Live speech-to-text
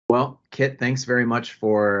Well, Kit, thanks very much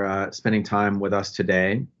for spending time with us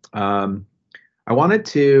today. I wanted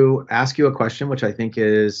to ask you a question, which I think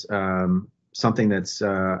is something that's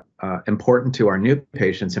important to our new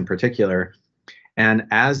patients in particular. And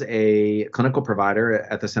as a clinical provider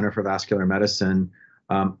at the Center for Vascular Medicine,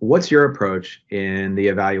 what's your approach in the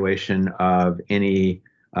evaluation of any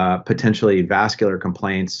potentially vascular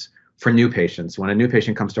complaints for new patients? When a new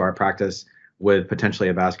patient comes to our practice with potentially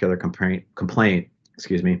a vascular complaint,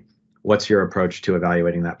 excuse me, what's your approach to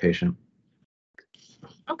evaluating that patient?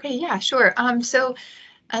 Okay, yeah, sure. So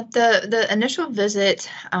at the initial visit,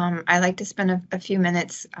 I like to spend a few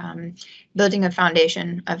minutes building a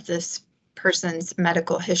foundation of this person's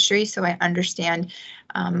medical history so I understand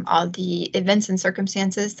all the events and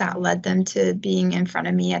circumstances that led them to being in front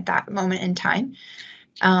of me at that moment in time.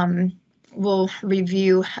 We'll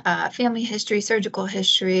review family history, surgical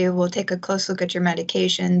history. We'll take a close look at your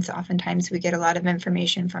medications. Oftentimes we get a lot of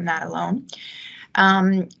information from that alone.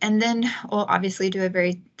 And then we'll obviously do a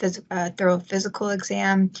very thorough physical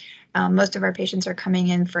exam. Most of our patients are coming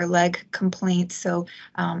in for leg complaints, so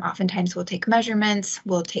oftentimes we'll take measurements,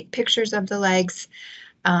 we'll take pictures of the legs.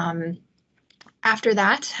 After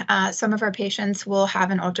that, some of our patients will have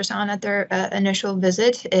an ultrasound at their initial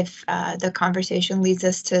visit if the conversation leads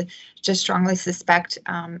us to just strongly suspect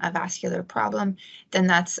a vascular problem. Then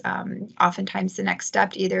that's oftentimes the next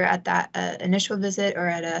step, either at that initial visit or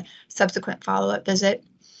at a subsequent follow-up visit.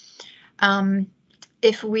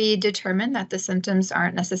 If we determine that the symptoms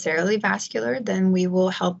aren't necessarily vascular, then we will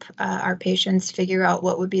help our patients figure out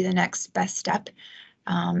what would be the next best step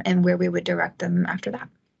and where we would direct them after that.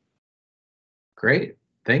 Great.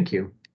 Thank you.